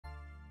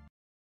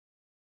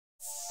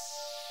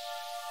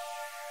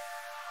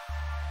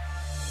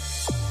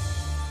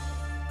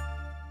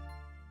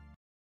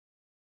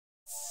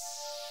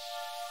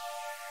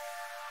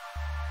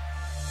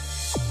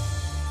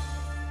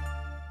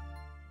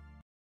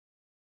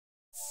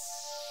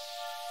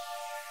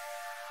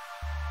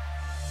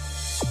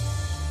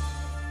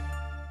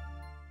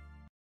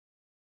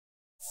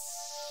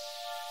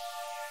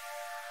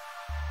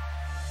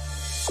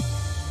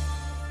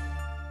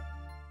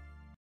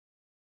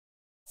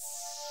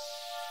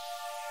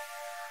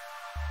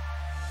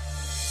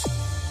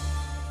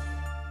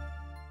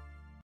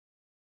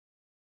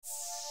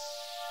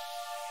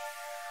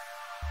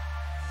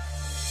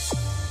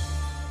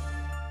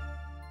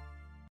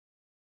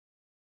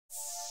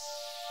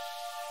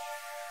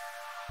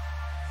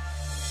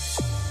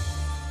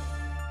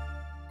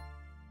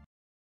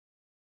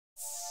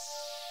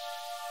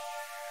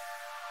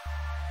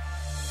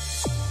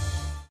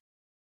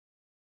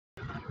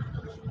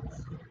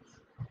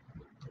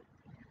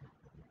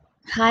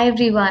Hi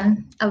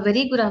everyone, a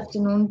very good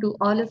afternoon to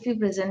all of you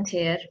present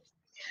here.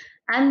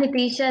 I'm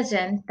Nitisha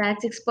Jain,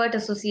 tax expert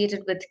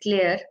associated with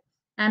Clear,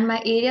 and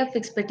my area of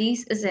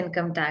expertise is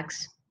income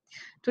tax.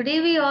 Today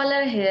we all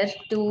are here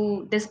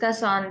to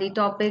discuss on the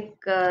topic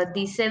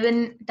the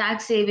 7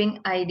 tax saving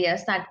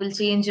ideas that will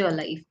change your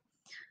life.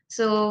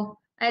 So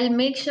I'll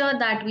make sure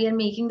that we are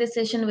making this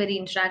session very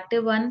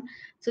interactive one.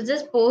 So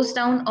just post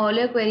down all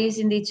your queries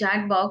in the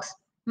chat box.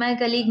 My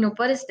colleague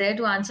Nupar is there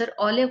to answer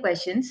all your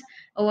questions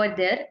over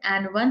there.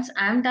 And once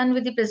I'm done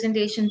with the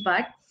presentation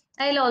part,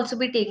 I'll also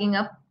be taking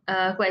up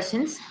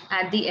questions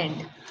at the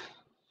end.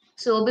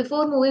 So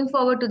before moving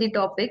forward to the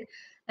topic,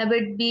 I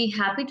would be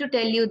happy to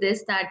tell you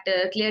this that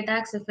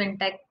ClearTax, a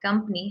fintech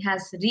company,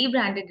 has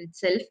rebranded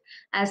itself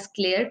as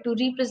Clear to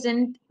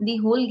represent the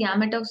whole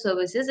gamut of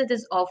services it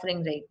is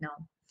offering right now.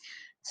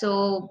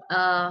 So,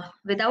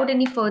 without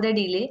any further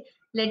delay,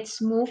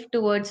 let's move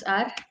towards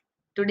our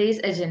today's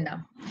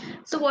agenda.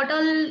 So, what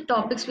all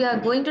topics we are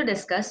going to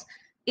discuss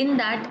in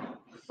that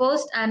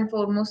first and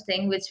foremost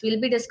thing which we'll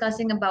be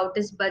discussing about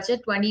is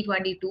budget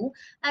 2022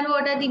 and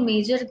what are the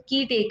major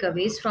key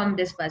takeaways from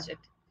this budget.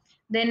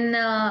 Then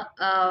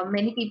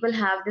many people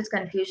have this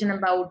confusion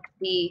about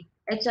the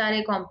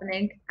HRA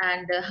component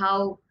and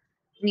how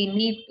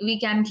we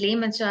can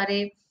claim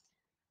HRA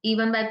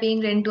even by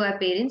paying rent to our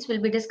parents.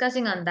 We'll be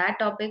discussing on that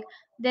topic.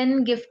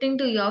 Then gifting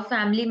to your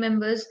family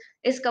members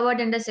is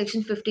covered under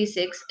section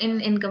 56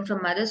 in income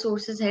from other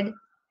sources head.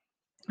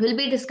 We'll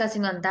be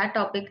discussing on that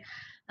topic.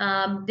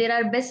 There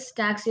are best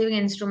tax saving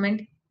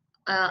instrument.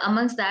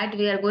 Amongst that,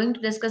 we are going to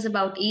discuss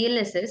about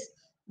ELSS,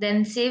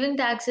 then saving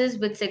taxes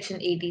with section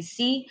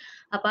 80C.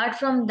 Apart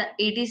from the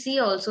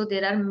 80C, also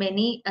there are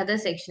many other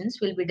sections.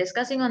 We'll be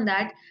discussing on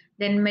that.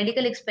 Then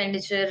medical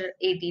expenditure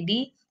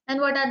 80D, and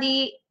what are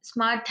the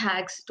smart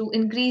hacks to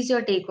increase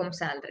your take home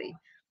salary.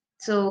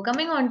 So,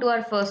 coming on to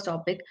our first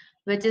topic,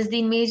 which is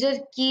the major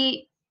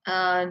key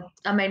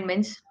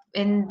amendments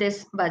in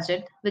this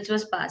budget, which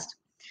was passed.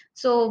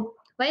 So,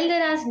 while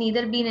there has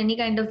neither been any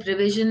kind of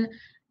revision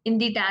in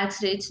the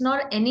tax rates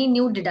nor any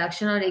new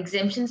deduction or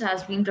exemptions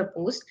has been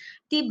proposed,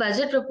 the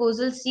budget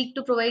proposals seek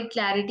to provide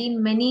clarity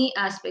in many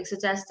aspects,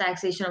 such as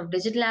taxation of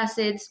digital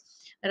assets,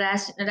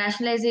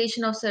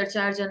 rationalization of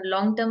surcharge on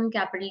long-term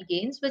capital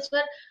gains, which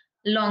were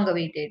long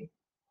awaited.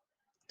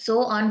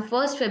 So on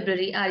 1st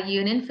February, our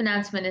Union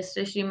Finance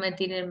Minister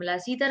Srimati Nirmala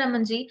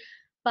Sitharamanji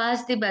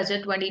passed the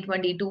budget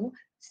 2022,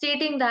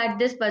 stating that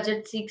this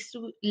budget seeks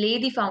to lay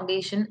the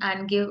foundation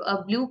and give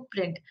a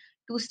blueprint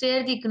to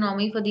steer the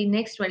economy for the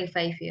next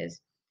 25 years.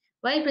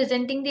 While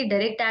presenting the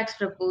direct tax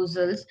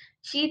proposals,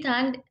 she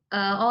thanked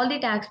all the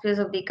taxpayers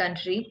of the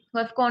country who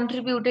have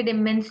contributed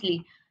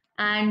immensely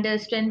and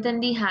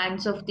strengthened the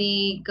hands of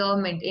the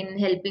government in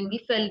helping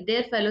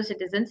their fellow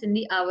citizens in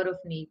the hour of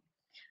need.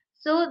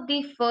 So,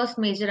 the first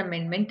major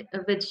amendment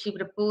which she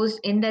proposed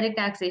in direct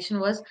taxation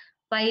was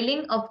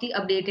filing of the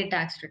updated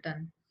tax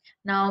return.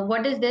 Now,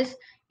 what is this?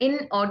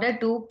 In order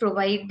to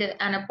provide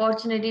an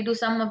opportunity to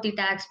some of the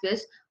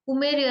taxpayers who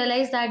may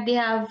realize that they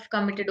have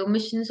committed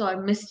omissions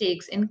or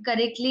mistakes in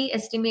correctly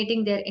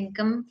estimating their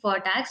income for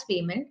tax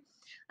payment,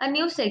 a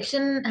new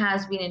section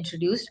has been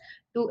introduced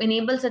to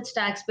enable such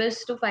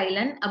taxpayers to file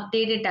an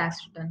updated tax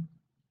return.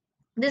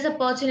 This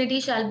opportunity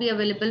shall be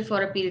available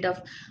for a period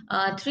of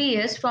 3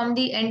 years from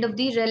the end of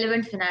the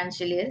relevant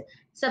financial year,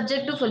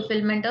 subject to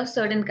fulfillment of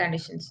certain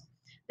conditions.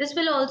 This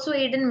will also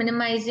aid in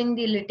minimizing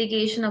the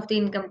litigation of the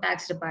income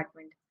tax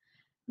department.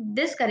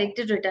 This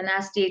corrected return,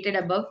 as stated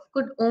above,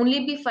 could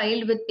only be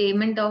filed with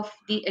payment of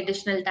the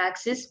additional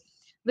taxes,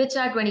 which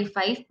are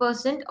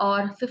 25%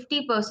 or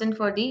 50%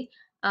 for the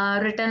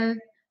return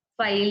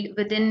filed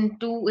within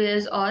 2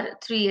 years or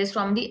 3 years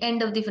from the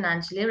end of the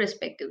financial year,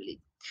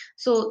 respectively.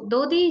 So,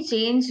 though the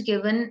change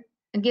given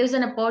gives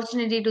an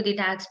opportunity to the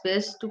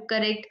taxpayers to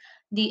correct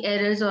the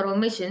errors or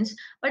omissions,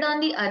 but on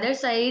the other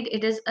side,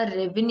 it is a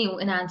revenue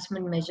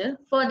enhancement measure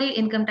for the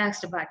income tax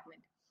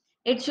department.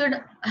 It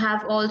should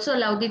have also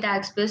allowed the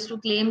taxpayers to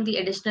claim the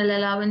additional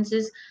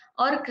allowances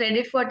or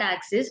credit for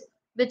taxes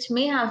which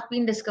may have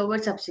been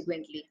discovered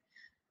subsequently.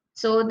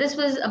 So, this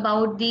was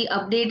about the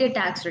updated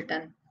tax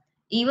return.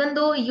 Even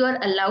though you are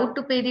allowed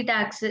to pay the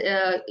tax,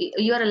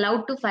 you are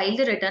allowed to file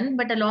the return,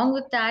 but along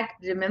with that,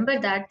 remember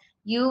that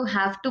you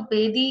have to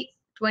pay the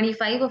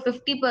 25 or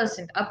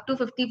 50%, up to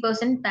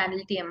 50%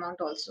 penalty amount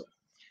also.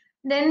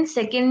 Then,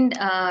 second,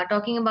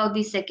 talking about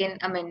the second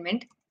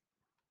amendment,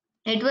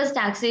 it was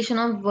taxation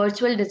of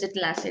virtual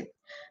digital asset.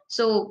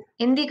 So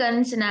in the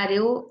current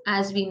scenario,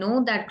 as we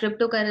know that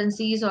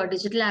cryptocurrencies or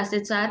digital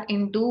assets are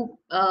into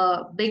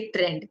a big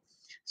trend.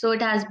 So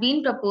it has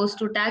been proposed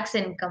to tax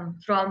income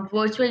from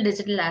virtual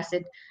digital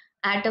asset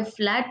at a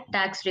flat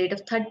tax rate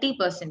of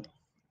 30%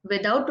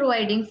 without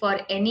providing for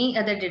any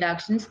other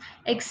deductions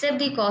except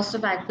the cost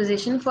of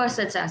acquisition for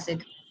such asset.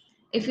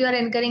 If you are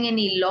incurring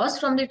any loss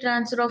from the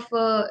transfer of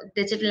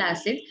digital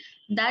asset,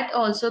 that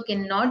also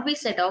cannot be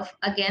set off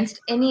against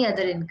any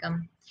other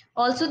income.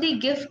 Also, the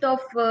gift of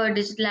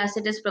digital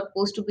asset is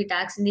proposed to be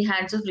taxed in the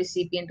hands of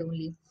recipient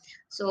only.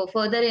 So,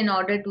 further, in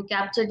order to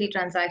capture the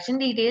transaction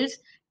details,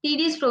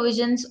 TDS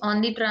provisions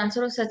on the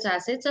transfer of such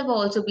assets have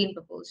also been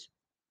proposed.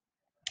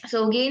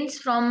 So gains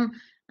from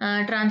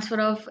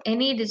transfer of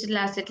any digital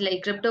asset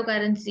like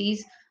cryptocurrencies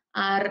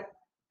are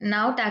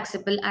now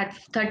taxable at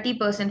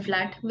 30%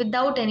 flat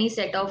without any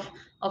set of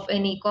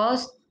any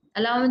cost,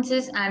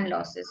 allowances and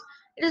losses.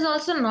 It is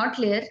also not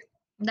clear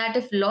that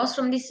if loss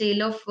from the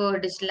sale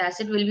of digital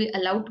asset will be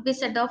allowed to be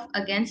set off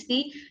against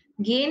the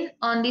gain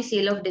on the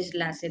sale of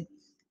digital asset.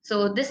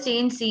 So this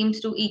change seems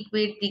to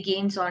equate the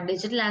gains on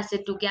digital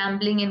asset to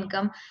gambling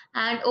income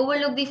and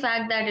overlook the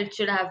fact that it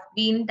should have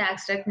been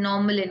taxed at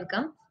normal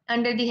income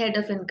under the head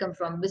of income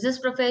from business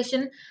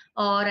profession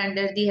or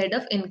under the head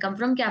of income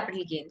from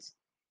capital gains.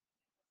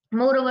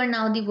 Moreover,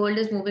 now the world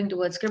is moving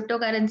towards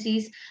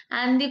cryptocurrencies,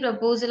 and the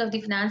proposal of the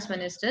finance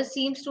minister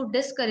seems to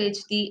discourage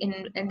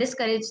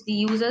the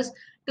users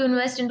to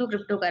invest into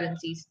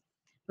cryptocurrencies.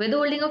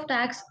 Withholding of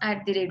tax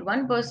at the rate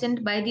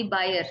 1% by the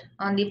buyer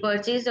on the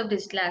purchase of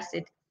digital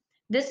asset.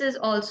 This is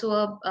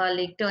also a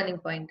like turning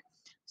point.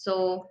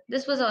 So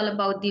this was all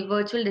about the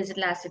virtual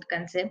digital asset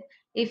concept.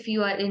 If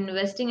you are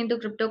investing into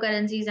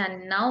cryptocurrencies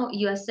and now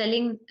you are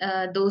selling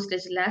those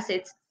digital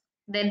assets,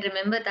 then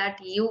remember that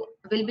you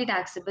will be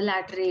taxable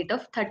at a rate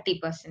of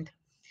 30%.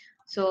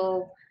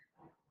 So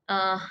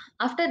uh,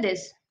 after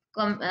this,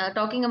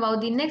 talking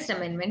about the next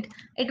amendment,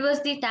 it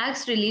was the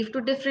tax relief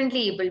to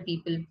differently able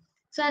people.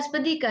 So as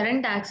per the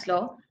current tax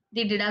law,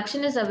 the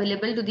deduction is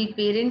available to the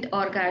parent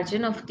or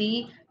guardian of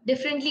the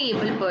differently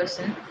able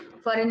person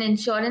for an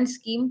insurance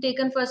scheme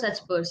taken for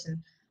such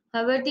person.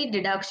 However, the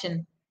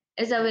deduction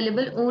is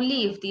available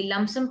only if the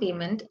lump sum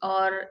payment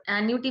or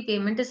annuity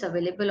payment is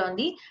available on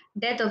the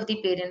death of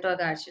the parent or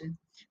guardian.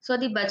 So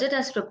the budget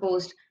has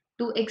proposed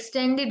to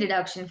extend the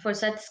deduction for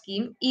such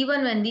scheme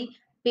even when the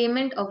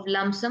payment of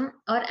lump sum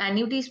or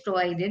annuities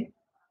provided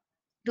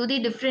to the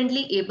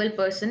differently able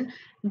person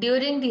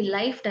during the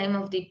lifetime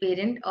of the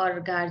parent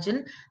or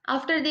guardian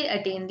after they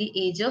attain the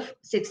age of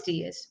 60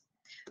 years.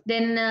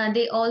 Then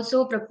they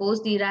also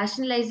propose the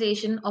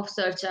rationalization of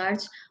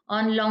surcharge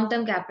on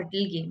long-term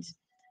capital gains.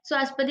 So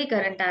as per the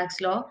current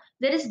tax law,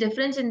 there is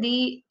difference in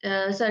the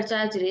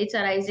surcharge rates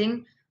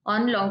arising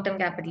on long-term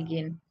capital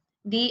gain.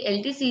 The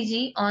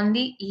LTCG on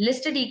the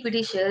listed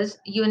equity shares,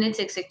 units,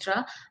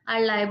 etc.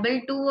 are liable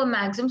to a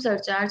maximum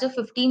surcharge of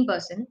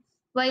 15%,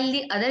 while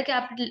the other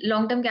capital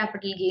long-term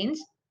capital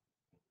gains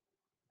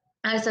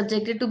are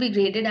subjected to be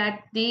graded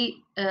at the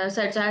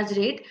surcharge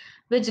rate,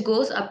 which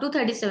goes up to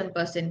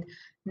 37%.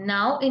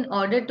 Now, in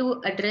order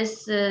to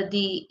address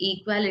the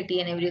equality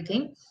and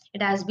everything,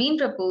 it has been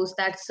proposed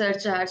that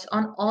surcharge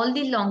on all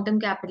the long term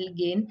capital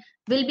gain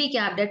will be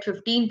capped at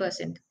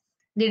 15%.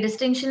 The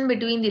distinction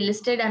between the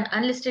listed and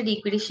unlisted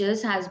equity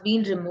shares has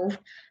been removed,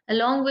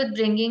 along with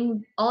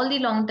bringing all the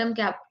long term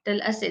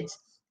capital assets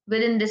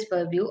within this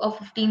purview of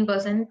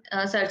 15%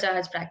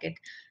 surcharge bracket.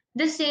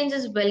 This change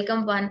is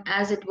welcome one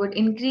as it would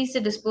increase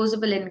the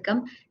disposable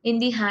income in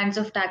the hands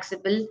of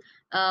taxable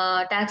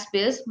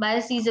taxpayers by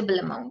a seizable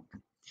amount.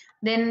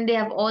 Then they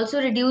have also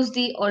reduced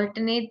the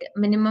alternate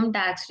minimum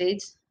tax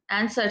rates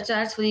and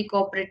surcharge for the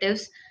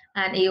cooperatives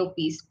and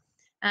AOPs.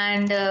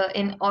 And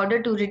in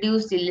order to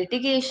reduce the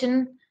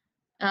litigation,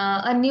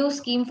 a new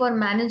scheme for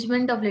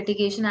management of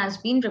litigation has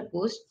been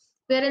proposed,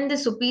 wherein the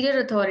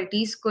superior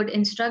authorities could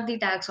instruct the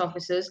tax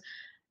officers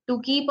to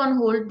keep on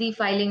hold the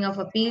filing of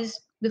appeals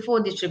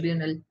before the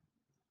tribunal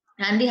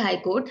and the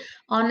High Court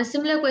on a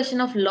similar question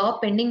of law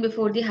pending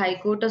before the High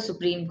Court or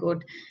Supreme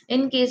Court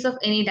in case of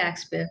any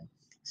taxpayer.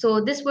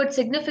 So, this would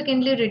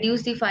significantly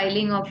reduce the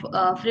filing of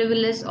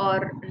frivolous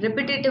or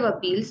repetitive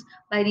appeals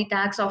by the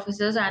tax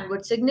officers and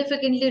would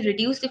significantly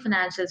reduce the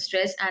financial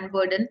stress and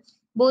burden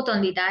both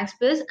on the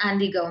taxpayers and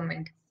the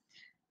government.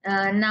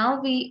 Now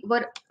we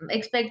were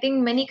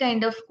expecting many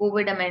kind of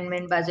COVID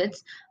amendment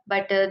budgets,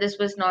 but this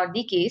was not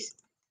the case.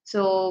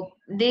 So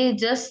they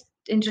just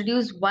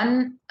introduced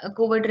one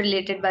COVID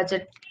related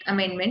budget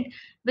amendment,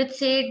 which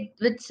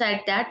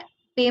said that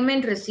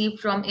payment received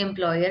from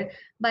employer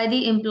by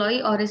the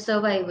employee or his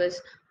survivors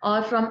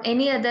or from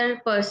any other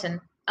person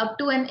up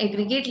to an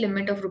aggregate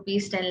limit of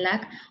rupees 10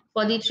 lakh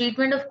for the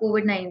treatment of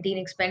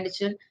COVID-19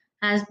 expenditure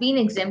has been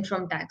exempt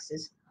from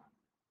taxes.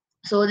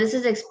 So this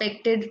is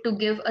expected to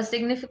give a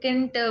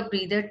significant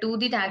breather to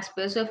the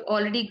taxpayers who have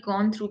already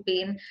gone through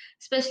pain,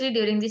 especially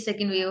during the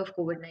second wave of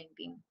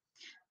COVID-19.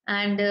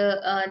 And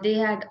they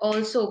had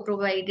also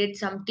provided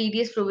some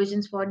tedious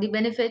provisions for the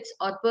benefits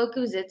or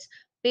perquisites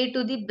paid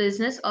to the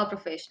business or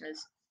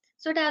professionals.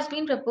 So it has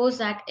been proposed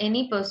that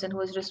any person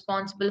who is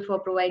responsible for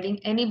providing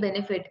any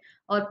benefit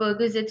or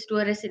perquisites to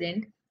a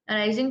resident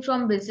arising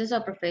from business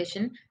or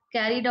profession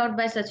carried out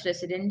by such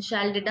resident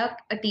shall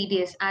deduct a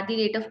TDS at the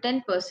rate of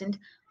 10%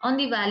 on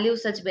the value of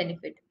such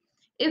benefit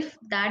if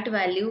that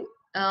value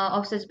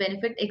of such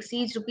benefit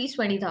exceeds rupees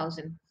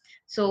 20,000.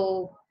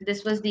 So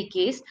this was the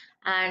case,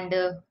 and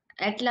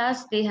at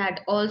last they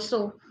had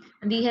also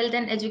the health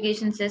and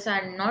education cess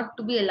are not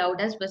to be allowed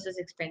as business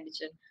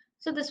expenditure.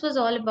 So this was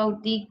all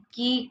about the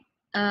key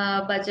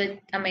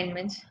budget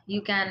amendments.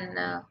 You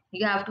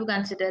have to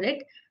consider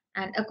it,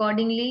 and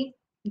accordingly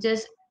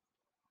just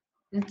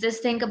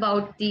Just think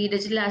about the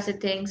digital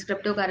asset things,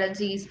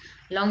 cryptocurrencies,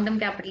 long-term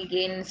capital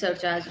gain,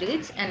 surcharge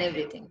rates, and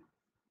everything.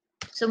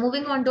 So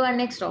moving on to our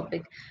next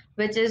topic,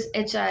 which is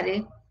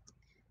HRA.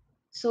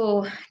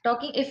 So,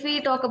 if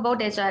we talk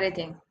about HRA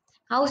thing,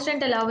 house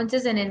rent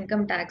allowances and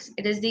income tax,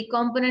 it is the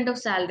component of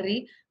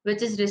salary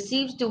which is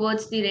received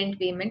towards the rent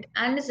payment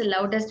and is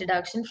allowed as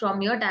deduction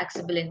from your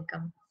taxable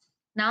income.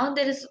 Now,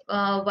 there is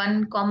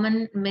one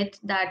common myth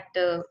that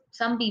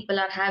some people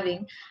are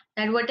having,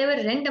 that whatever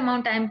rent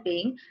amount I am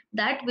paying,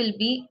 that will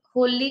be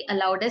wholly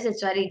allowed as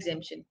HRA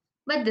exemption.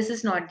 But this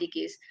is not the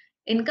case.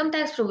 Income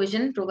tax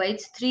provision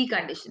provides three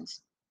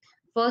conditions.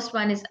 First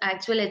one is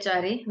actual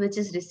HRA, which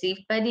is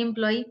received by the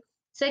employee.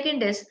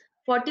 Second is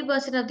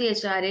 40% of the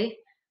HRA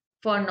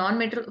for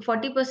non-metro,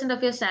 40%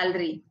 of your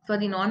salary for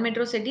the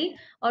non-metro city,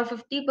 or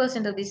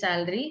 50% of the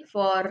salary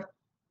for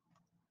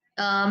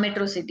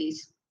metro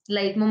cities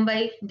like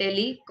Mumbai,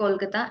 Delhi,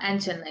 Kolkata, and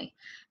Chennai.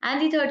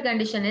 And the third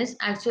condition is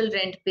actual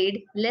rent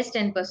paid less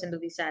 10% of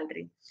the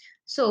salary.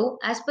 So,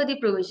 as per the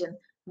provision,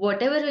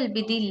 whatever will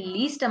be the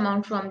least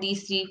amount from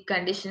these three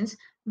conditions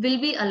will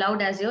be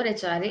allowed as your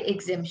HRA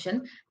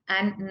exemption,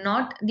 and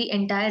not the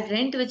entire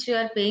rent which you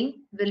are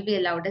paying will be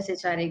allowed as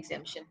HRA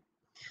exemption.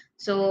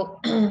 So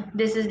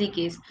this is the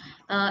case.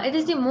 It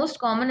is the most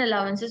common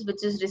allowances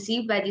which is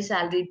received by the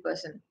salaried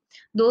person.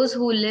 Those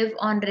who live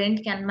on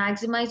rent can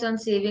maximize on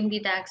saving the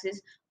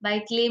taxes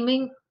by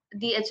claiming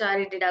the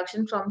HRA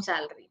deduction from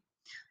salary.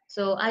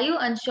 So are you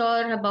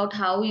unsure about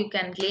how you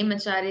can claim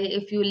HRA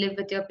if you live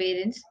with your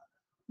parents?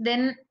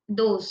 Then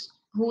those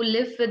who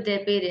live with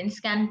their parents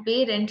can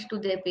pay rent to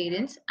their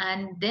parents,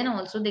 and then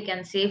also they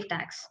can save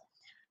tax.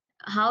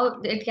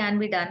 How it can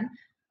be done?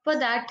 For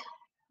that,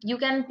 you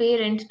can pay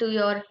rent to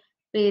your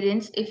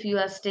parents if you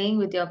are staying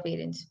with your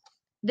parents.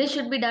 This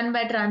should be done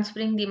by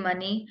transferring the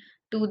money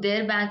to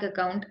their bank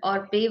account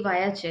or pay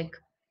via check.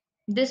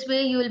 This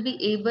way you will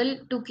be able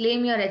to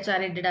claim your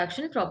HRA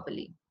deduction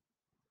properly.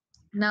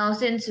 Now,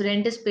 since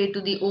rent is paid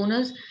to the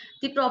owners,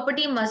 the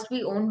property must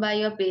be owned by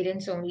your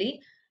parents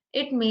only.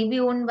 It may be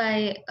owned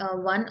by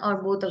one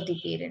or both of the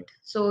parent.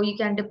 So you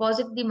can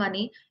deposit the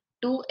money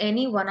to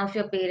any one of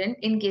your parent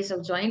in case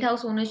of joint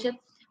house ownership,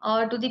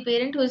 or to the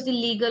parent who is the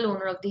legal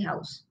owner of the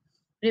house.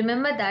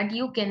 Remember that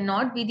you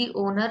cannot be the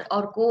owner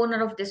or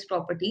co-owner of this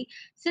property,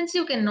 since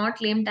you cannot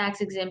claim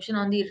tax exemption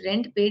on the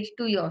rent paid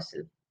to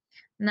yourself.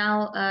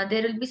 Now,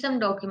 there will be some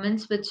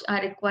documents which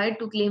are required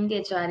to claim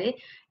the HRA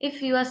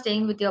if you are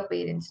staying with your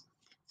parents.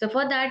 So,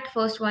 for that,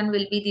 first one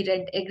will be the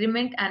rent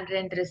agreement and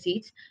rent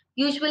receipts.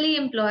 Usually,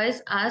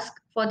 employers ask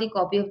for the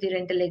copy of the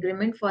rental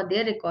agreement for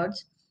their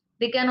records.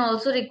 They can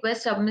also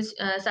request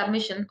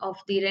submission of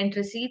the rent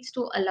receipts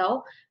to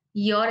allow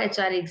your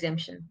HRA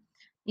exemption.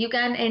 You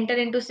can enter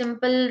into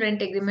simple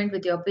rent agreement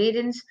with your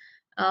parents,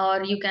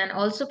 or you can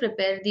also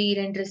prepare the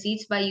rent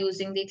receipts by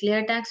using the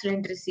clear tax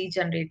rent receipt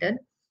generator.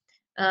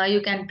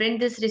 You can print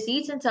these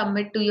receipts and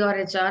submit to your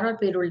HR or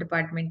payroll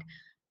department.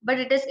 But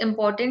it is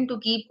important to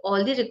keep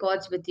all the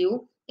records with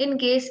you in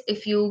case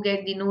if you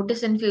get the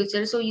notice in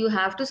future. So you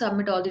have to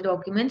submit all the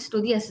documents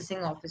to the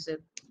assessing officer.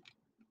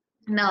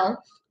 Now,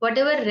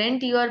 whatever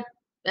rent you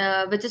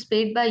are, which is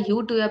paid by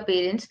you to your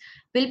parents,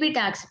 will be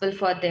taxable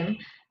for them.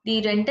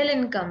 The rental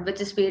income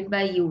which is paid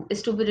by you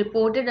is to be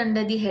reported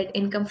under the head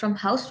income from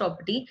house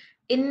property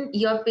in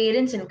your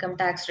parents' income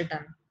tax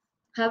return.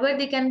 However,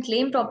 they can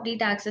claim property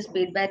taxes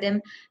paid by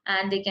them,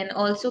 and they can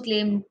also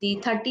claim the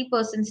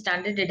 30%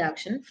 standard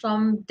deduction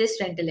from this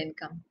rental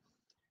income.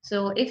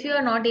 So, if you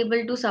are not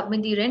able to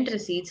submit the rent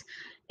receipts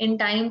in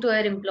time to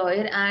your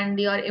employer and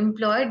your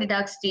employer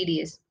deducts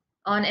TDS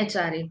on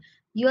HRA,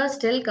 you are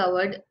still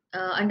covered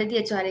under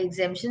the HRA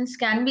exemptions,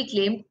 can be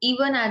claimed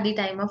even at the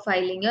time of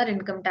filing your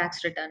income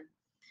tax return.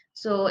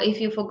 So, if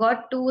you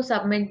forgot to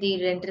submit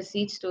the rent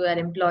receipts to your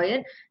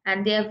employer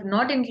and they have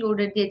not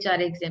included the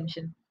HRA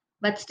exemption,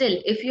 but still,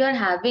 if you are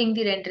having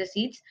the rent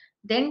receipts,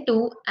 then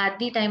too at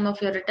the time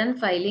of your return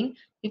filing,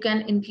 you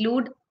can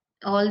include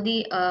all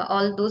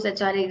those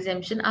HRA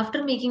exemption.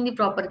 After making the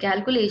proper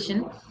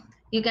calculation,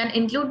 you can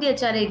include the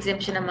HRA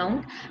exemption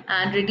amount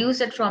and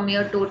reduce it from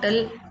your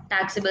total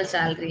taxable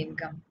salary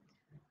income.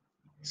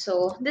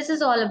 So, this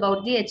is all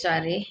about the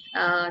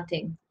HRA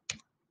thing.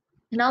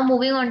 Now,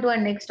 moving on to our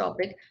next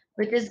topic,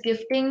 which is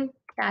gifting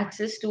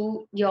taxes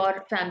to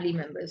your family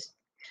members.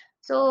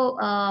 So,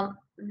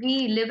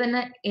 we live in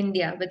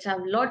India, which have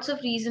lots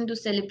of reason to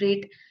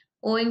celebrate,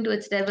 owing to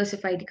its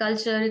diversified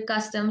culture,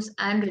 customs,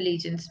 and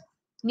religions.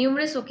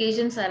 Numerous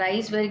occasions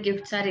arise where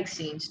gifts are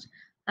exchanged.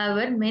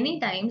 However, many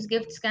times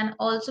gifts can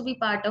also be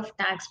part of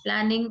tax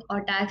planning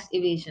or tax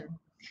evasion.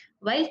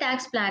 While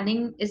tax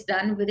planning is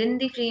done within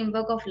the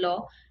framework of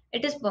law,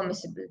 it is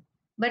permissible.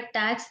 But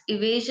tax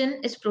evasion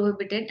is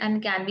prohibited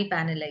and can be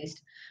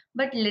penalized.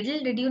 But little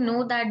did you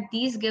know that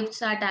these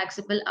gifts are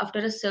taxable after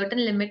a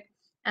certain limit,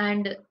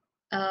 and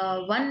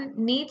one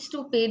needs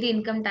to pay the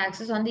income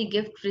taxes on the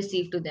gift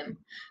received to them.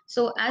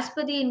 So, as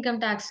per the income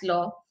tax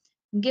law,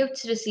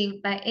 gifts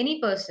received by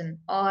any person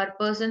or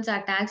persons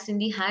are taxed in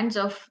the hands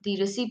of the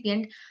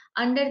recipient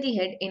under the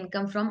head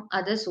income from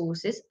other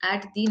sources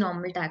at the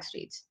normal tax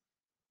rates.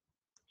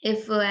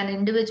 If an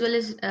individual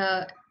is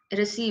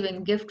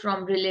receiving gift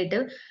from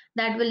relative,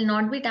 that will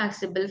not be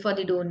taxable for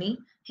the donee.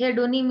 Here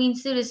donee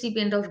means the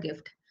recipient of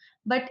gift,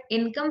 but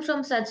income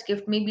from such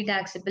gift may be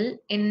taxable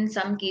in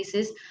some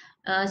cases.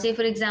 Say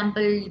for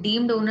example,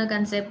 deemed owner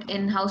concept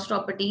in house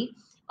property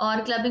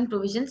or clubbing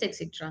provisions,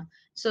 etc.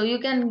 So you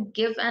can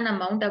give an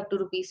amount up to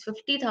rupees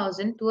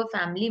 50,000 to a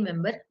family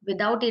member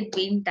without it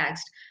being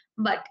taxed.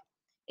 But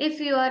if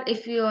you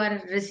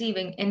are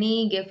receiving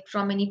any gift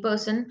from any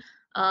person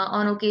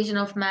on occasion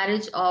of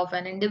marriage of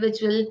an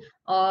individual,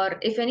 or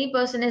if any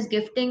person is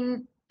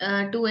gifting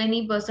to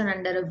any person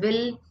under a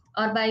will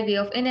or by way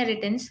of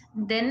inheritance,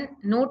 then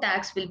no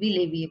tax will be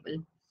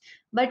leviable.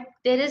 But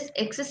there is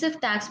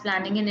excessive tax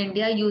planning in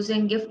India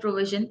using gift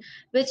provision,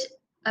 which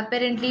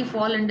apparently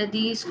fall under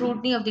the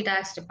scrutiny of the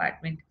tax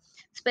department,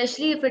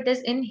 especially if it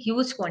is in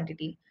huge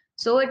quantity.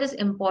 So it is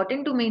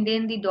important to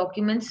maintain the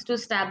documents to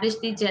establish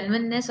the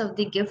genuineness of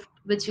the gift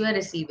which you are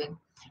receiving.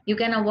 You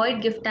can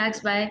avoid gift tax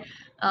by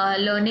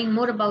learning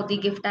more about the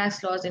gift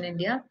tax laws in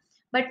India.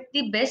 But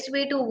the best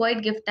way to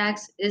avoid gift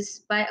tax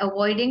is by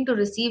avoiding to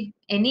receive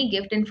any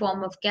gift in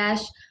form of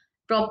cash,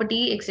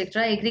 property,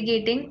 etc.,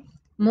 aggregating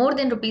more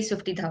than rupees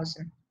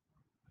 50,000.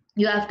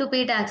 You have to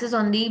pay taxes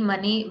on the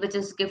money which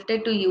is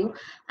gifted to you,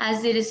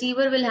 as the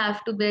receiver will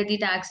have to bear the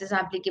taxes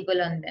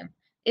applicable on them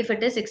if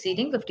it is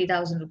exceeding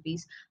 50,000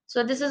 rupees.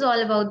 So this is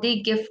all about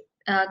the gift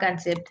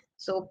concept.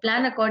 So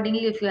plan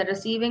accordingly. If you are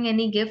receiving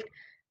any gift,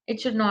 it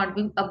should not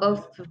be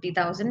above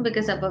 50,000,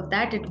 because above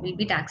that it will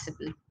be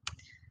taxable.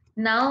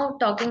 Now,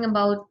 talking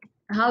about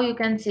how you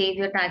can save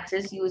your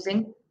taxes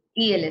using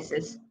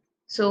ELSs.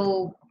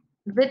 So,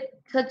 with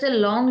such a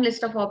long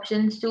list of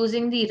options,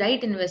 choosing the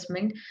right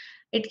investment,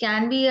 it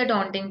can be a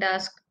daunting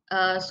task.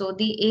 So,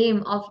 the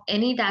aim of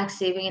any tax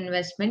saving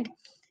investment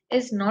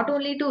is not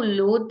only to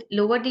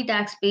lower the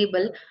tax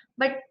payable,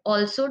 but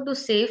also to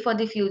save for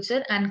the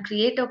future and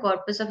create a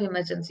corpus of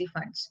emergency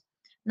funds.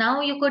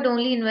 Now, you could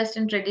only invest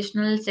in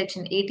traditional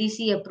Section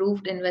 80C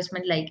approved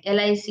investment like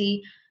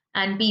LIC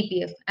and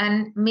PPF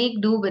and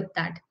make do with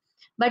that.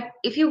 But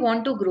if you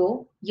want to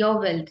grow your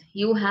wealth,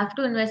 you have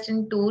to invest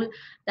in tool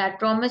that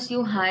promise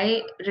you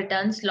high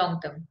returns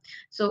long term.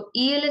 So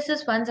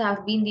ELSS funds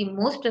have been the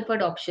most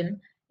preferred option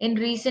in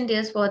recent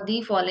years for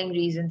the following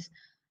reasons.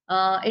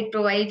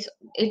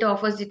 It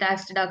offers the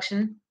tax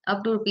deduction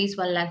up to rupees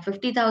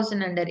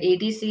 1,50,000 under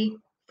ATC.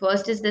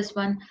 First is this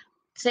one.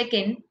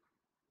 Second,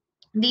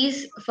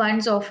 these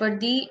funds offer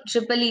the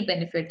triple E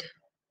benefit: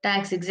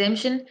 tax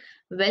exemption,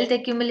 wealth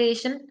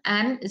accumulation,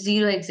 and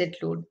zero exit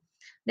load.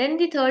 Then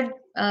the third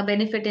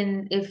benefit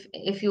in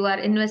if you are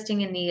investing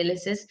in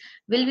ELSS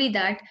will be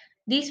that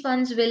these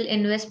funds will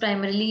invest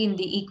primarily in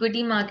the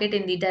equity market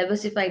in the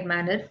diversified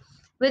manner,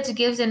 which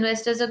gives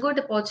investors a good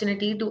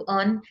opportunity to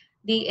earn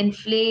the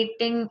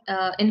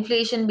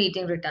inflation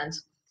beating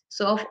returns.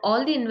 So of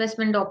all the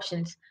investment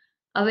options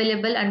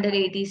available under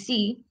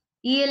ATC,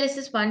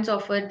 ELSS funds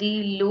offer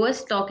the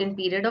lowest lock-in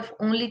period of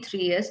only 3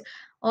 years.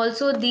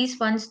 Also, these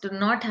funds do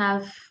not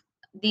have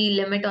the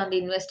limit on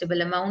the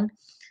investable amount.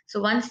 So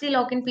once the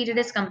lock-in period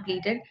is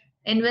completed,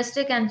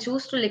 investor can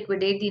choose to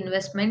liquidate the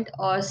investment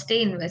or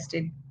stay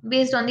invested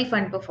based on the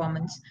fund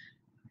performance.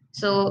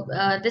 So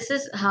this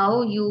is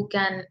how you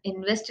can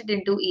invest it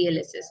into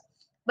ELSS.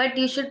 But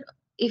you should,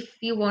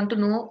 if you want to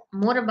know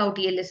more about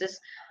ELSS,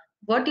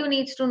 what you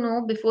need to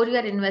know before you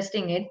are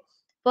investing it.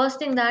 First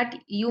thing, that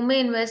you may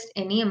invest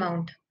any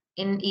amount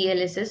in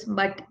ELSS,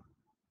 but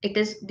it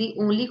is the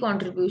only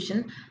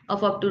contribution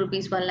of up to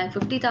rupees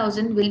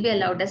 1,50,000 will be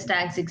allowed as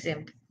tax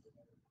exempt.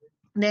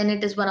 Then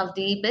it is one of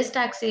the best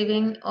tax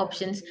saving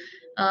options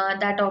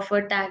that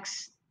offer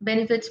tax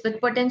benefits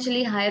with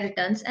potentially higher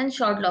returns and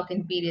short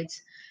lock-in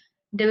periods.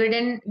 The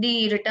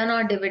return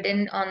or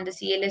dividend on the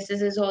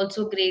CLSS is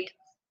also great.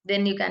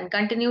 Then you can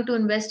continue to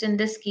invest in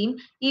this scheme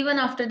even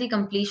after the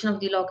completion of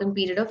the lock-in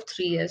period of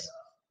 3 years.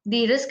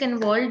 The risk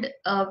involved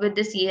with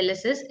the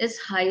CLSS is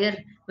higher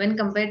when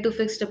compared to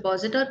fixed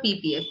deposit or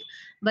PPF,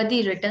 but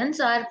the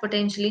returns are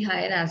potentially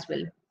higher as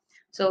well.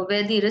 So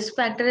where the risk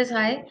factor is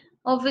high,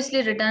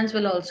 obviously returns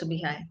will also be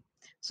high.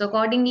 So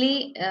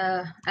accordingly,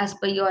 as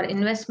per your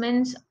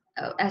investments,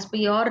 as per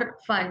your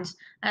funds,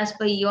 as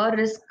per your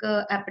risk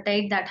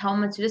appetite, that how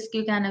much risk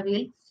you can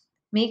avail,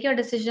 make your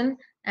decision,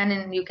 and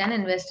then you can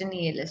invest in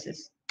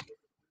ELSs.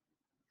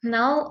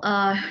 Now,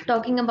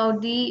 talking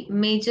about the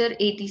major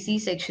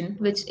ATC section,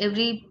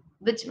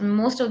 which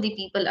most of the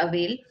people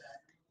avail,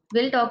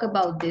 we'll talk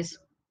about this.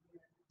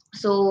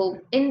 So,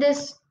 in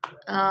this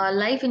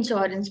life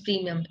insurance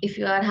premium, if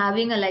you are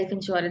having a life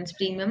insurance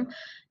premium,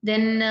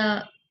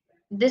 then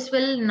this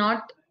will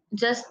not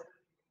just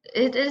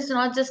it is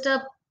not just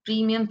a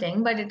premium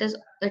thing, but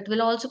it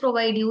will also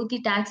provide you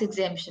the tax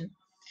exemption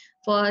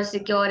for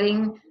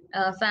securing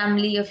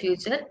family a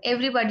future.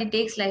 Everybody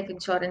takes life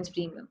insurance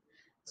premium.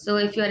 So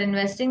if you are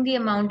investing the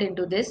amount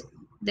into this,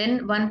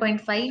 then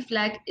 1.5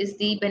 lakh is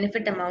the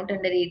benefit amount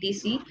under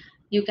ATC.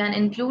 You can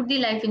include the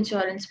life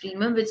insurance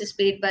premium which is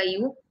paid by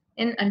you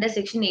in under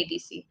section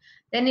ATC.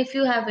 Then if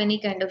you have any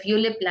kind of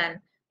ULIP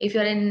plan, if you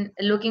are in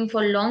looking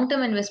for long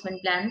term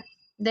investment plan,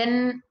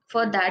 then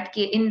for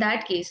in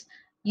that case,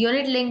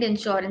 unit linked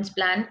insurance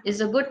plan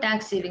is a good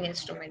tax saving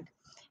instrument.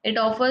 It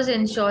offers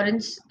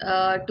insurance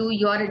to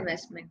your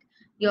investment.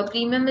 Your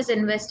premium is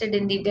invested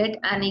in the debt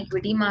and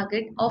equity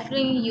market,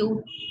 offering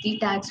you the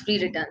tax free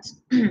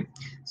returns.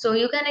 So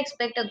you can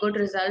expect a good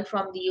result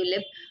from the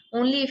ULIP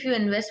only if you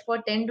invest for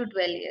 10 to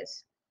 12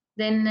 years.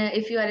 Then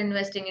if you are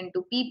investing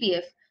into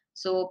PPF,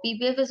 so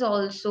PPF is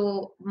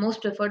also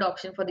most preferred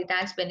option for the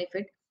tax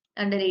benefit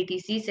under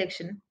ATC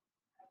section.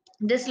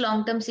 This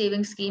long-term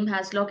savings scheme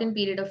has lock-in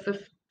period of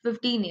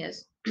 15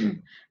 years,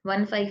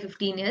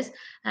 15 years,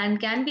 and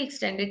can be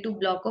extended to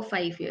block of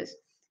 5 years.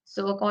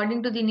 So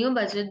according to the new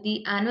budget,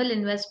 the annual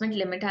investment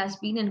limit has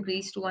been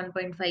increased to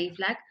 1.5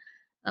 lakh.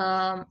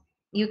 Um,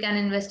 you can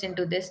invest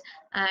into this.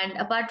 And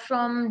apart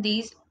from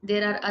these,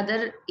 there are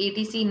other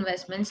ATC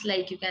investments,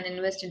 like you can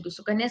invest into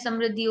Sukanya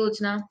Samriddhi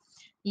Yojana.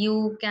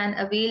 You can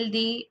avail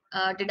the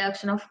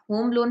deduction of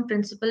home loan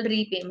principal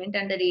repayment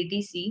under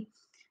ATC.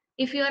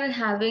 If you are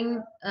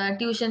having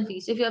tuition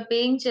fees, if you are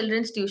paying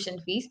children's tuition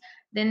fees,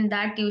 then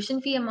that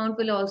tuition fee amount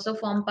will also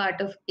form part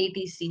of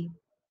ATC.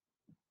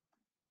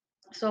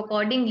 So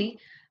accordingly,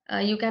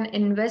 you can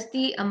invest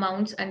the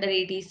amounts under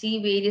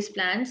ATC various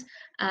plans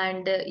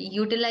and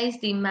utilize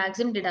the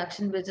maximum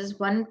deduction, which is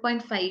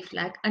 1.5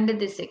 lakh under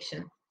this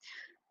section.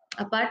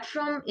 Apart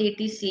from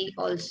ATC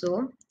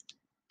also,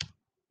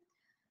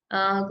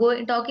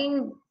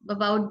 talking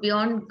about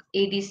beyond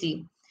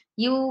ATC,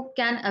 you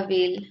can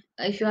avail,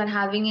 if you are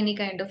having any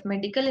kind of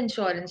medical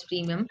insurance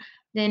premium,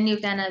 then you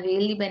can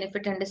avail the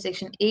benefit under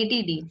section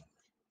 80D.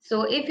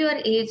 So if your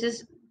age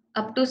is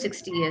up to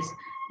 60 years,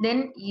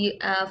 then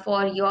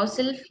for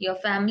yourself, your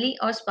family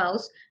or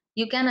spouse,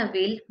 you can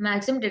avail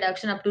maximum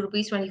deduction up to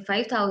rupees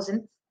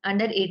 25,000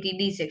 under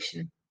 80D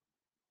section.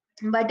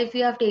 But if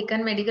you have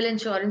taken medical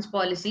insurance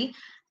policy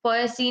for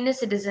your senior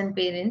citizen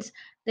parents,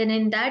 then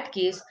in that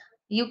case,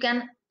 you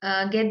can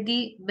get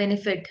the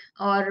benefit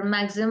or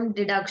maximum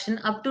deduction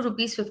up to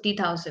rupees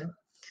 50,000.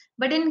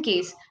 But in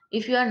case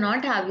if you are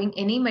not having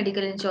any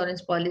medical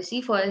insurance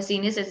policy for your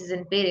senior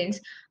citizen parents,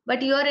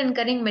 but you are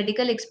incurring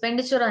medical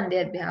expenditure on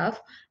their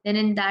behalf, then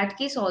in that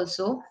case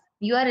also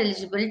you are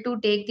eligible to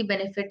take the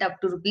benefit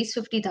up to rupees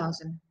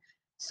 50,000.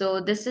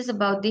 So this is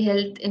about the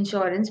health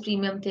insurance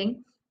premium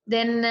thing.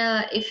 Then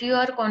if you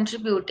are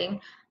contributing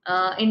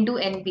into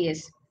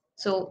NPS,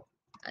 so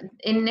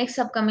in next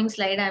upcoming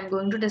slide I'm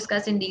going to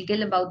discuss in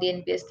detail about the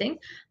NPS thing.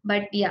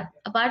 But yeah,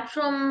 apart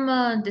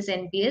from this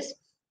NPS,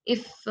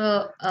 if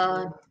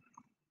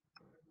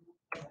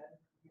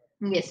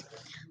yes.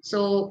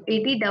 So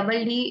 80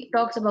 double D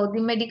talks about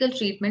the medical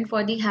treatment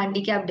for the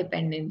handicap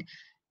dependent.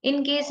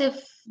 In case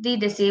if the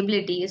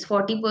disability is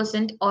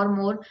 40% or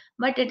more,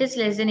 but it is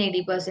less than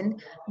 80%,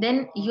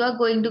 then you are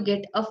going to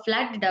get a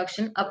flat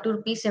deduction up to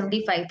rupees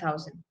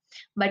 75,000.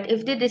 But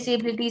if the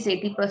disability is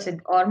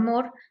 80% or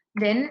more,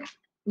 then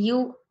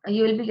you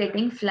will be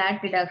getting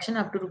flat deduction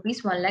up to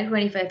rupees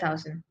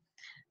 1,25,000.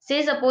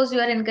 Say, suppose you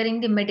are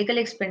incurring the medical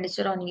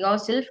expenditure on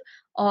yourself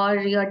or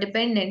your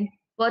dependent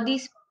for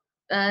these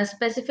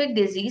specific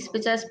disease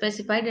which are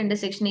specified under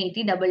section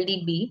 80 double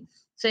DB.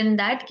 So in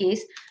that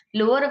case,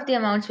 lower of the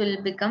amounts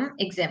will become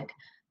exempt.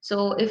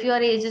 So if your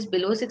age is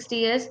below 60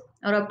 years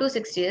or up to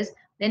 60 years,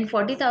 then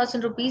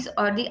 40,000 rupees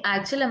or the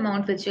actual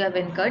amount which you have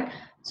incurred.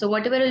 So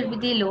whatever will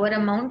be the lower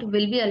amount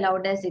will be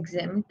allowed as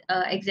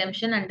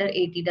exemption under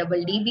 80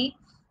 double DB.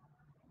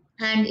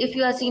 And if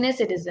you are senior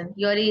citizen,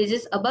 your age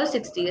is above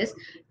 60 years,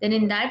 then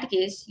in that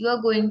case, you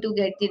are going to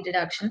get the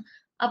deduction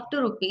up to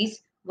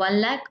rupees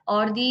 1 lakh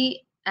or the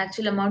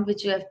actual amount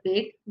which you have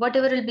paid,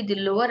 whatever will be the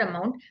lower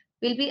amount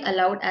will be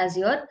allowed as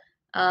your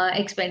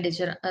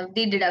expenditure,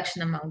 the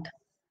deduction amount.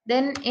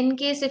 Then in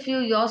case if you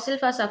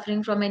yourself are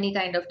suffering from any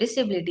kind of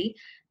disability,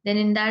 then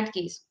in that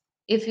case,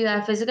 if you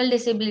have physical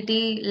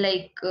disability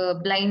like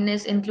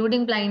blindness,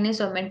 including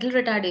blindness or mental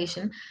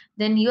retardation,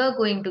 then you are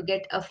going to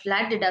get a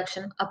flat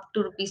deduction up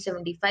to rupees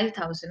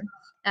 75,000.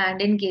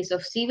 And in case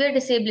of severe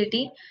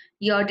disability,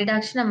 your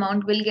deduction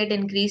amount will get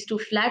increased to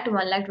flat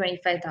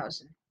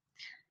 1,25,000.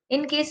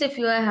 In case if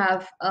you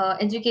have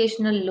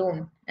educational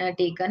loan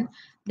taken,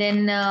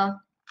 then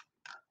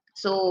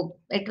so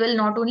it will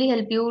not only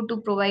help you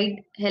to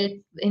provide help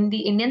in the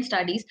Indian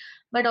studies,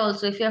 but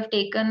also if you have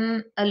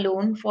taken a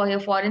loan for your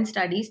foreign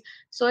studies,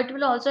 so it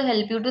will also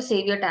help you to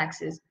save your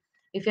taxes.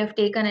 If you have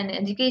taken an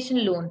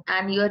education loan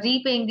and you are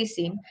repaying the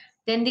same,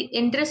 then the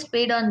interest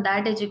paid on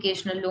that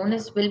educational loan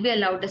is will be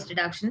allowed as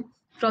deduction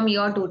from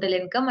your total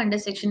income under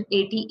section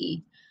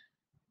 80E.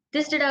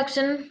 This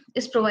deduction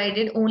is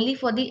provided only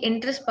for the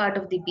interest part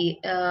of the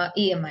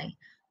EMI.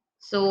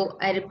 So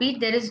I repeat,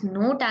 there is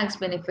no tax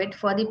benefit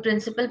for the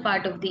principal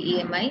part of the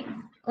EMI.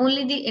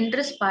 Only the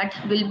interest part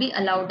will be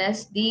allowed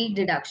as the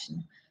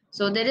deduction.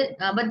 So there is,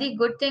 but the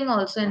good thing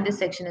also in this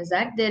section is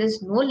that there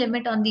is no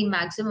limit on the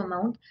maximum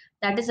amount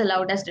that is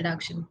allowed as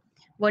deduction.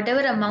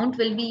 Whatever amount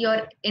will be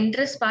your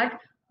interest part,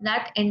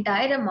 that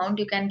entire amount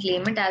you can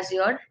claim it as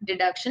your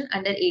deduction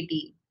under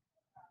 80.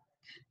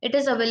 It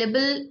is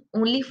available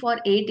only for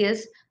 8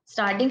 years,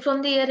 starting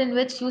from the year in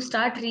which you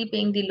start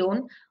repaying the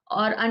loan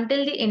or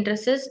until the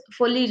interest is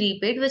fully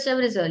repaid,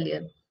 whichever is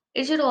earlier.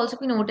 It should also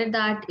be noted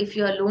that if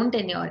your loan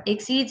tenure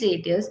exceeds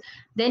 8 years,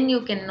 then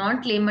you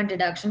cannot claim a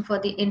deduction for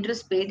the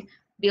interest paid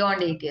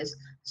beyond 8 years.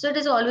 So it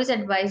is always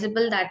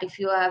advisable that if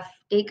you have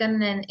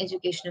taken an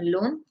educational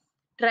loan,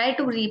 try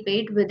to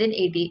repay it within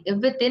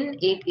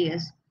 8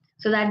 years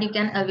so that you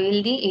can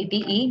avail the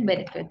ATE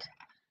benefit.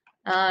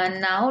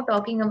 Now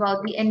talking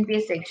about the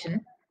NPS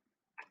section.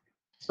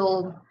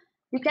 So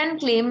you can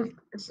claim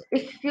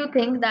if you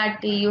think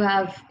that you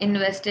have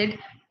invested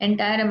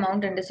entire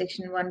amount under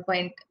section 1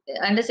 point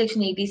under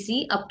section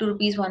 80C up to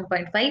rupees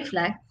 1.5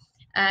 lakh,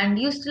 and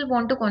you still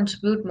want to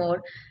contribute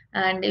more,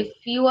 and if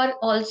you are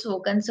also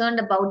concerned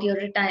about your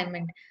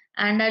retirement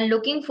and are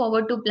looking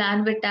forward to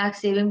plan with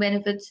tax saving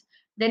benefits,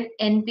 then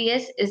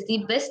NPS is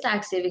the best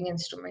tax saving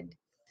instrument.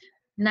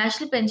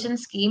 National Pension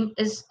Scheme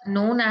is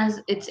known as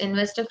its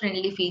investor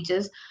friendly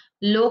features,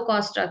 low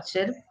cost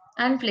structure,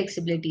 and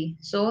flexibility.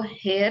 So,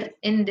 here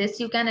in this,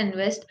 you can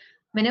invest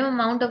minimum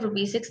amount of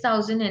rupees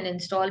 6,000 in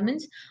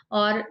installments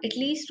or at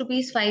least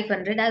rupees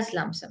 500 as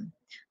lump sum.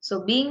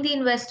 So, being the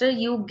investor,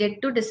 you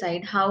get to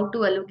decide how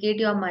to allocate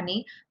your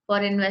money for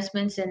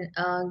investments in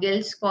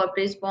gilts,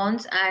 corporate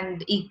bonds,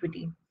 and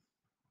equity.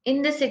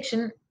 In this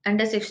section,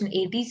 under section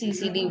 80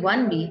 CCD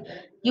 1B,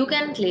 you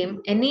can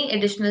claim any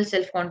additional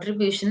self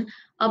contribution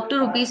up to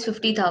rupees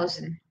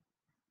 50,000.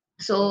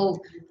 So,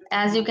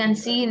 as you can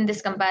see in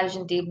this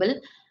comparison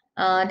table,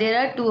 there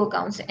are two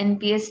accounts,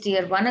 NPS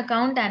Tier 1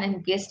 account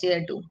and NPS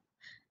Tier 2.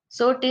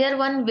 So, Tier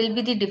 1 will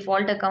be the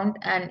default account,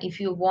 and if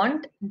you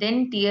want,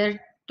 then Tier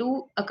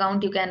 2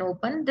 account you can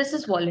open. This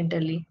is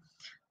voluntarily.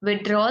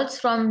 Withdrawals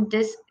from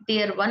this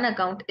tier 1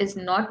 account is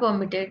not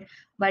permitted,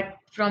 but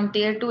from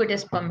tier 2 it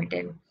is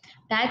permitted.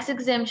 Tax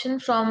exemption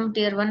from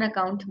tier 1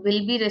 account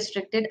will be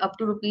restricted up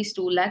to rupees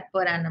 2 lakh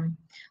per annum.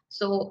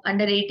 So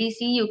under ATC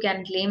you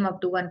can claim up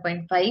to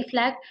 1.5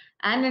 lakh,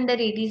 and under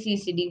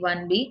ATCCD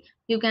 1B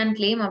you can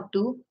claim up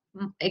to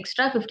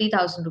extra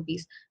 50,000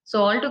 rupees.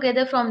 So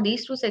altogether from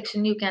these two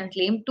sections you can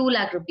claim 2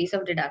 lakh rupees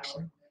of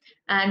deduction.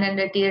 And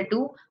under tier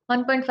 2,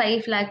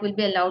 1.5 lakh will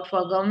be allowed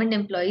for government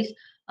employees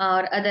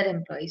or other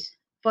employees.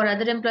 For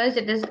other employees,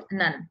 it is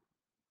none.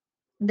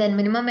 Then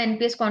minimum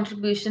NPS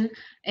contribution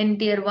in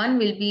tier 1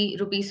 will be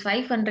rupees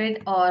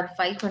 500 or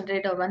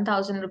 500 or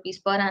 1000 rupees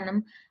per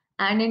annum,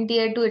 and in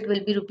tier 2 it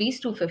will be rupees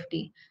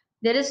 250.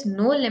 There is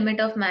no limit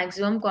of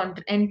maximum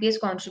NPS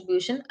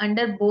contribution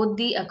under both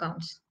the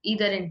accounts,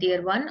 either in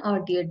tier 1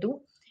 or tier 2.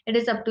 It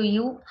is up to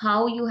you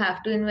how you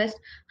have to invest,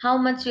 how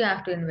much you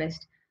have to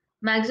invest.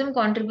 Maximum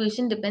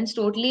contribution depends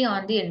totally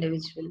on the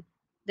individual.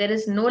 There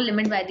is no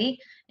limit by the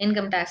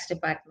income tax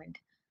department.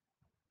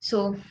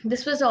 So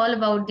this was all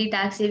about the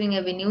tax saving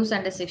avenues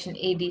under section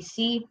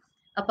ADC.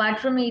 Apart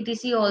from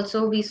ATC,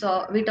 also we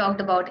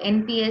talked about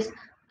NPS,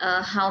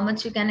 how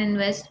much you can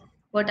invest,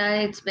 what are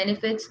its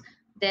benefits.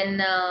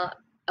 Then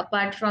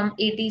apart from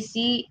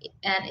ATC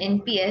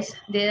and NPS,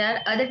 there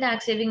are other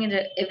tax saving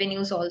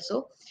avenues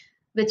also,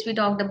 which we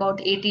talked about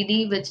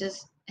ATD, which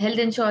is health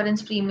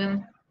insurance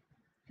premium,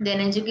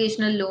 then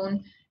educational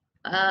loan,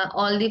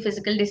 all the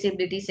physical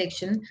disability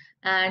section.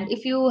 And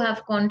if you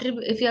have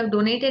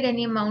donated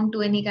any amount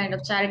to any kind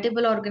of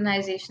charitable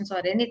organizations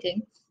or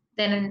anything,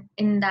 then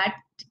in that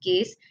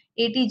case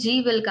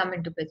ATG will come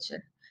into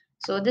picture.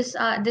 So this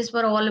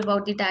were all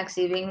about the tax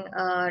saving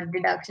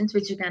deductions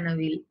which you can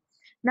avail.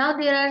 Now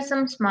there are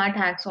some smart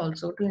hacks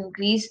also to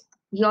increase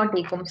your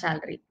take home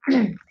salary.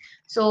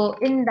 So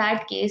in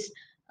that case,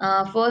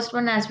 first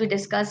one, as we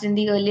discussed in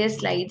the earlier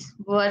slides,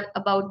 were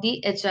about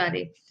the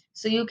HRA.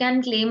 So you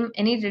can claim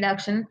any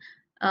deduction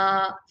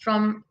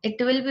from it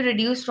will be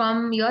reduced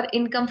from your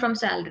income from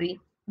salary,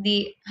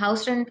 the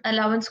house rent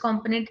allowance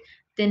component,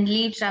 then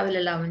leave travel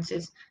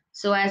allowances.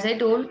 So as I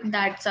told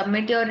that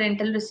submit your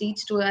rental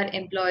receipts to your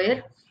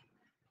employer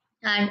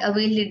and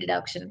avail the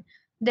deduction.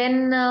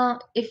 Then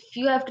if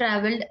you have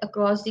traveled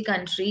across the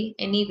country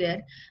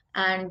anywhere,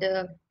 and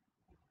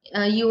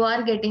you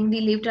are getting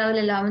the leave travel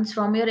allowance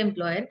from your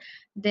employer,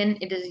 then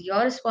it is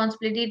your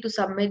responsibility to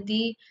submit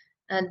the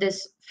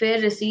this fair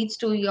receipts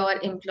to your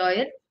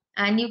employer,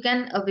 and you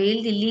can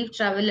avail the leave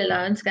travel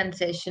allowance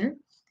concession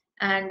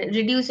and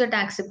reduce your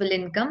taxable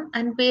income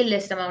and pay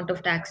less amount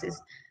of taxes.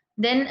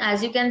 Then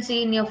as you can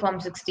see in your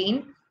form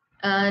 16,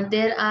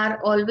 there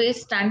are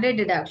always standard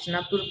deduction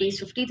up to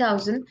rupees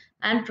 50,000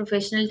 and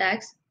professional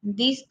tax.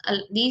 These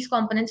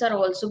components are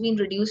also being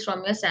reduced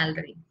from your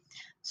salary,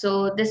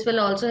 so this will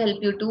also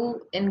help you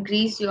to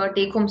increase your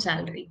take home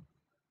salary.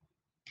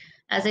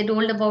 As I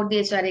told about the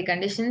HRA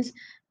conditions,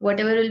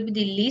 whatever will be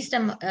the least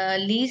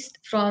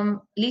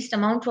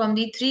amount from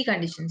the three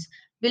conditions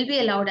will be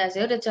allowed as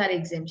your HRA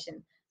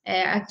exemption.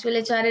 Actual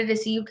HRA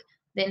received,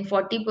 then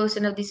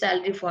 40% of the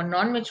salary for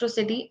non-metro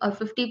city or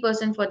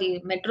 50% for the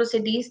metro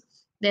cities.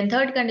 Then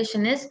third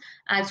condition is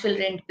actual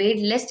rent paid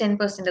less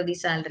 10% of the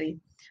salary.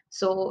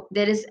 So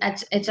there is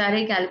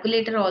HRA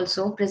calculator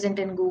also present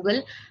in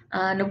Google.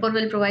 Nupur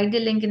will provide the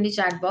link in the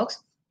chat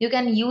box. You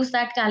can use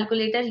that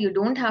calculator. You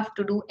don't have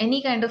to do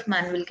any kind of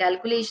manual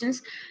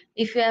calculations.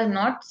 If you have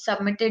not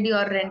submitted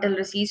your rental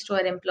receipts to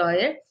our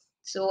employer,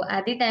 So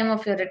at the time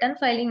of your return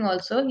filing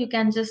also, you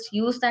can just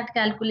use that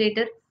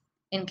calculator,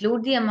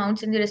 include the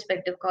amounts in the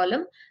respective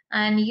column,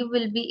 and you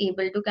will be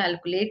able to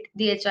calculate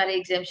the HRA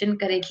exemption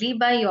correctly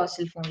by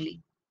yourself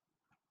only.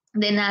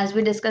 Then, as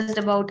we discussed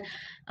about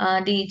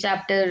the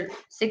chapter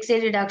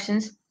 6A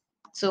deductions,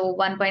 so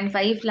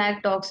 1.5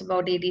 lakh talks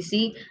about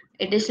ATC,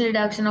 additional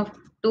deduction of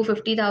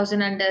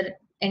 250,000 under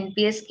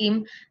NPS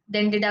scheme,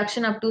 then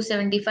deduction up to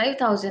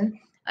 75,000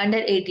 under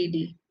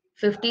ATD,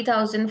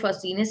 50,000 for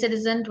senior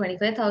citizen,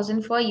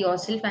 25,000 for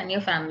yourself and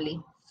your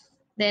family.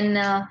 Then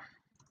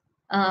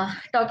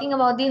talking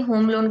about the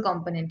home loan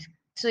component.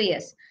 So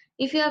yes,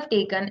 if you have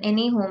taken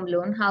any home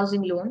loan,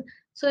 housing loan,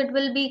 so it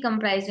will be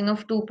comprising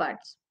of two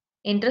parts,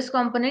 interest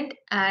component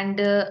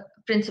and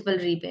principal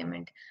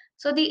repayment.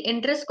 So the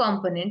interest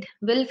component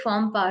will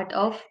form part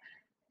of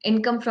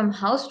income from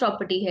house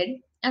property head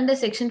under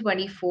section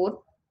 24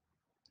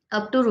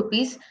 up to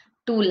rupees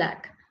 2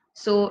 lakh.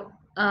 So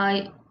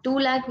 2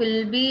 lakh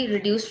will be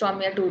reduced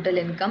from your total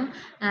income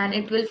and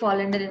it will fall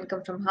under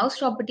income from house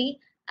property,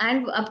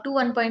 and up to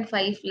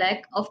 1.5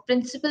 lakh of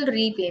principal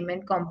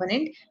repayment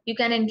component you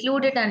can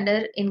include it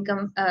under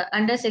income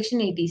under section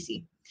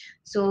ATC.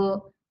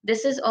 So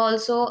this is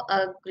also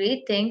a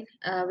great thing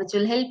which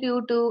will help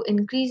you to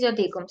increase your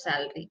take home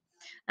salary.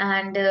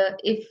 And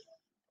if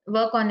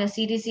work on your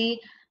CTC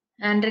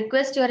and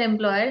request your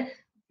employer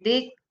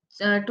they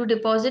to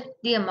deposit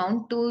the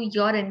amount to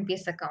your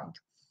NPS account.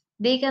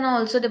 They can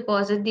also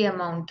deposit the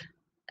amount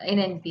in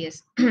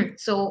NPS.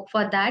 So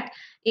for that,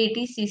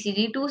 80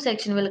 CCD2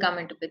 section will come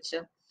into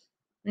picture.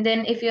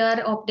 Then if you are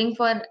opting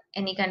for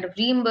any kind of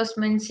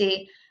reimbursement,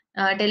 say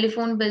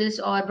telephone bills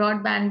or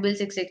broadband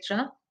bills,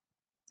 etc.,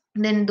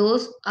 then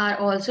those are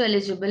also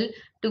eligible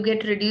to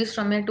get reduced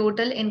from your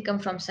total income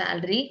from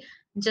salary.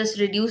 Just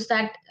reduce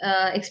that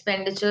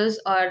expenditures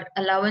or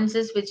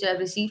allowances which you have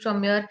received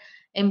from your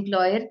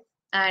employer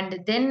and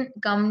then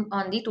come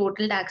on the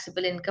total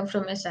taxable income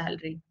from your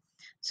salary.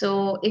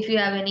 So if you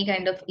have any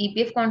kind of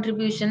EPF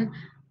contribution,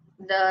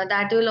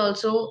 that will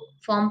also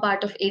form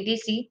part of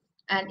ATC,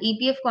 and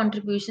EPF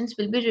contributions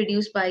will be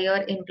reduced by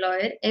your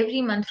employer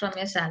every month from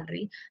your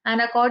salary, and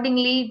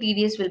accordingly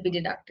TDS will be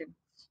deducted.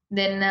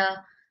 Then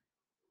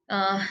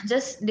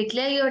just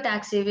declare your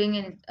tax saving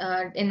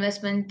and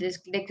investment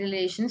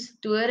declarations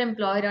to your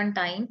employer on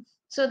time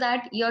so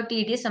that your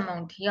TDS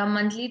amount, your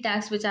monthly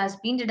tax which has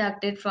been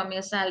deducted from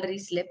your salary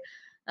slip,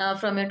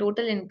 from your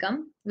total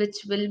income, which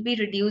will be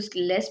reduced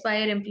less by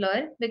your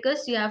employer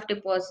because you have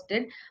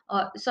deposited,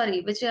 or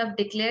sorry, which you have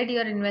declared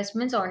your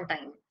investments on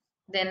time.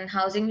 Then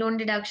housing loan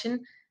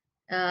deduction,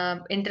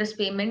 interest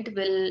payment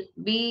will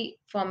be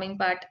forming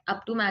part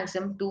up to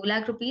maximum 2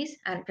 lakh rupees,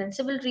 and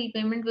principal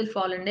repayment will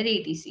fall under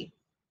ATC.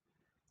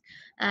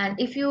 And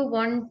if you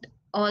want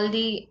all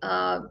the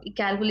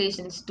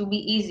calculations to be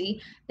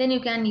easy, then you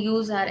can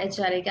use our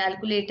HRA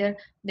calculator,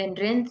 then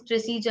rent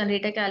receipt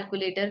generator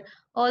calculator.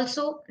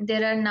 Also,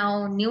 there are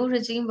now new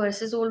regime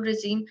versus old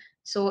regime.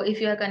 So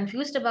if you are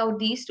confused about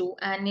these two,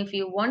 and if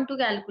you want to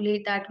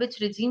calculate that which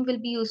regime will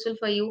be useful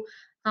for you,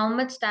 how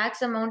much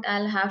tax amount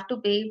I'll have to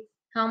pay,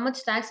 how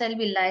much tax I'll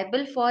be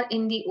liable for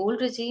in the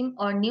old regime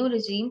or new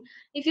regime,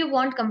 if you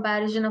want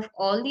comparison of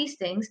all these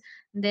things,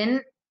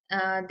 then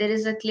there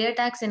is a clear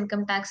tax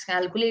income tax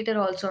calculator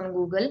also on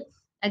Google.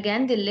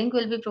 Again, the link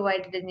will be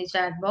provided in the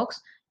chat box.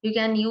 You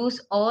can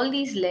use all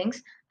these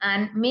links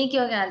and make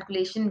your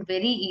calculation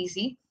very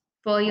easy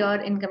for your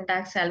income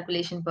tax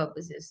calculation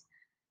purposes.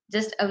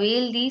 Just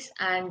avail these,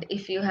 and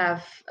if you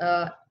have,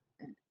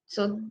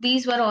 so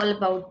these were all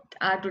about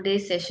our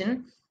today's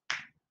session.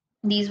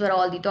 These were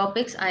all the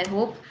topics. I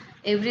hope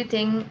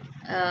everything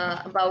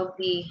about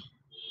the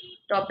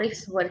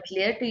topics were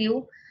clear to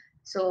you.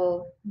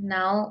 So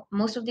now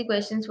most of the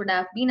questions would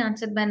have been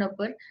answered by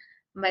Nupur,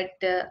 but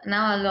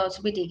now I'll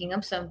also be taking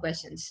up some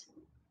questions.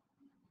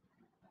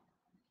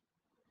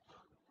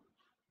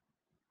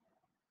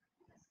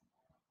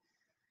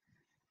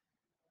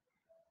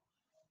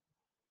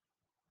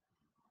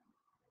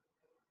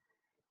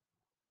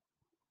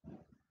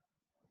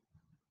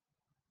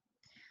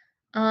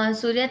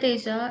 Surya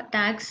Teja,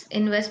 tax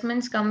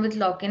investments come with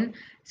lock-in.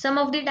 Some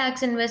of the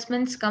tax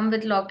investments come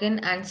with lock-in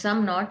and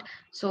some not.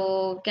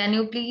 So can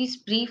you please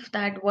brief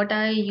that what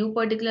are you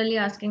particularly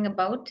asking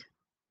about?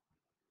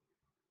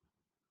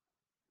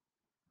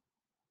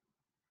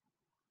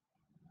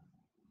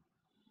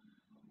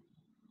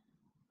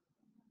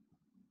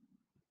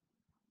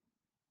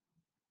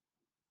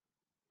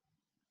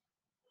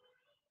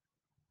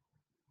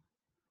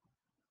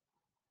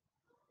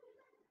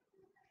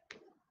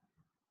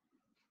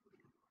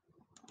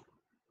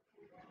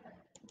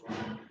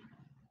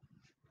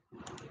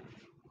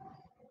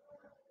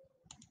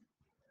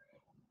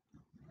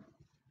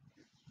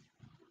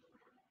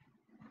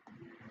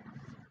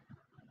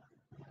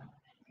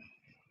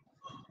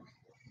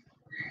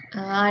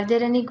 Are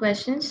there any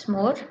questions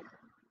more?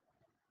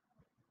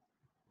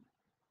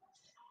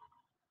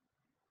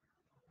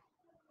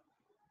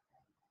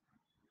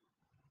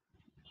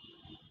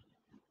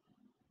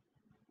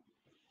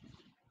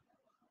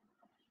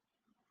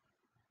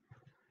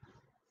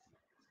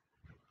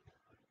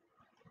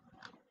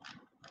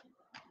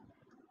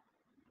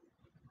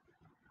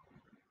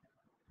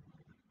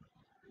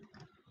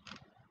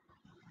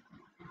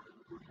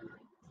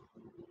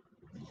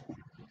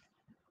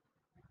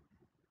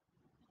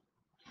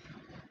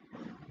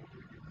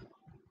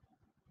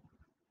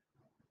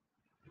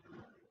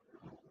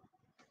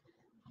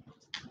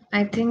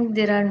 I think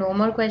there are no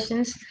more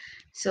questions.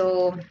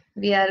 So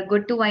we are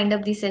good to wind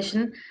up the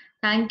session.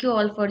 Thank you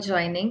all for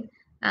joining.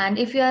 And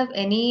if you have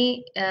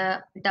any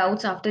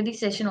doubts after the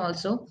session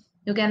also,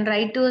 you can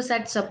write to us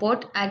at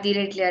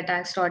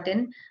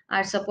support@cleartax.in.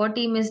 Our support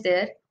team is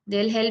there.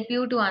 They'll help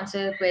you to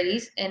answer your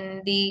queries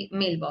in the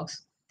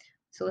mailbox.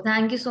 So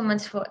thank you so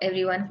much for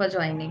everyone for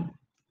joining.